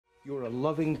You're a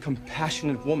loving,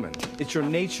 compassionate woman. It's your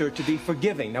nature to be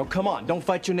forgiving. Now, come on, don't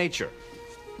fight your nature.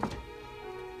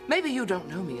 Maybe you don't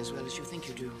know me as well as you think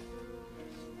you do.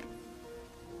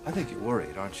 I think you're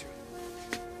worried, aren't you?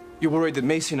 You're worried that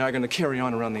Macy and I are going to carry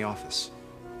on around the office.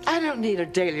 I don't need a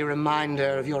daily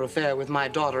reminder of your affair with my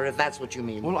daughter, if that's what you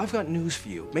mean. Well, I've got news for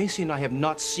you. Macy and I have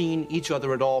not seen each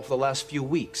other at all for the last few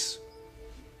weeks.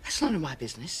 That's none of my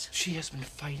business. She has been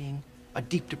fighting a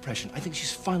deep depression. I think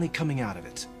she's finally coming out of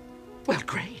it. Well,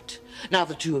 great. Now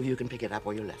the two of you can pick it up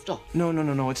where you left off. No.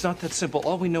 It's not that simple.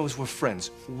 All we know is we're friends.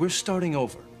 We're starting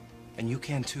over. And you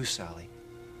can too, Sally.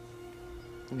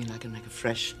 You mean I can make a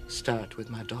fresh start with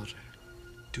my daughter?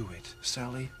 Do it,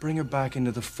 Sally. Bring her back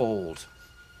into the fold.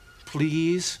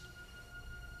 Please?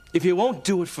 If you won't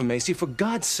do it for Macy, for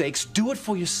God's sakes, do it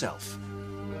for yourself.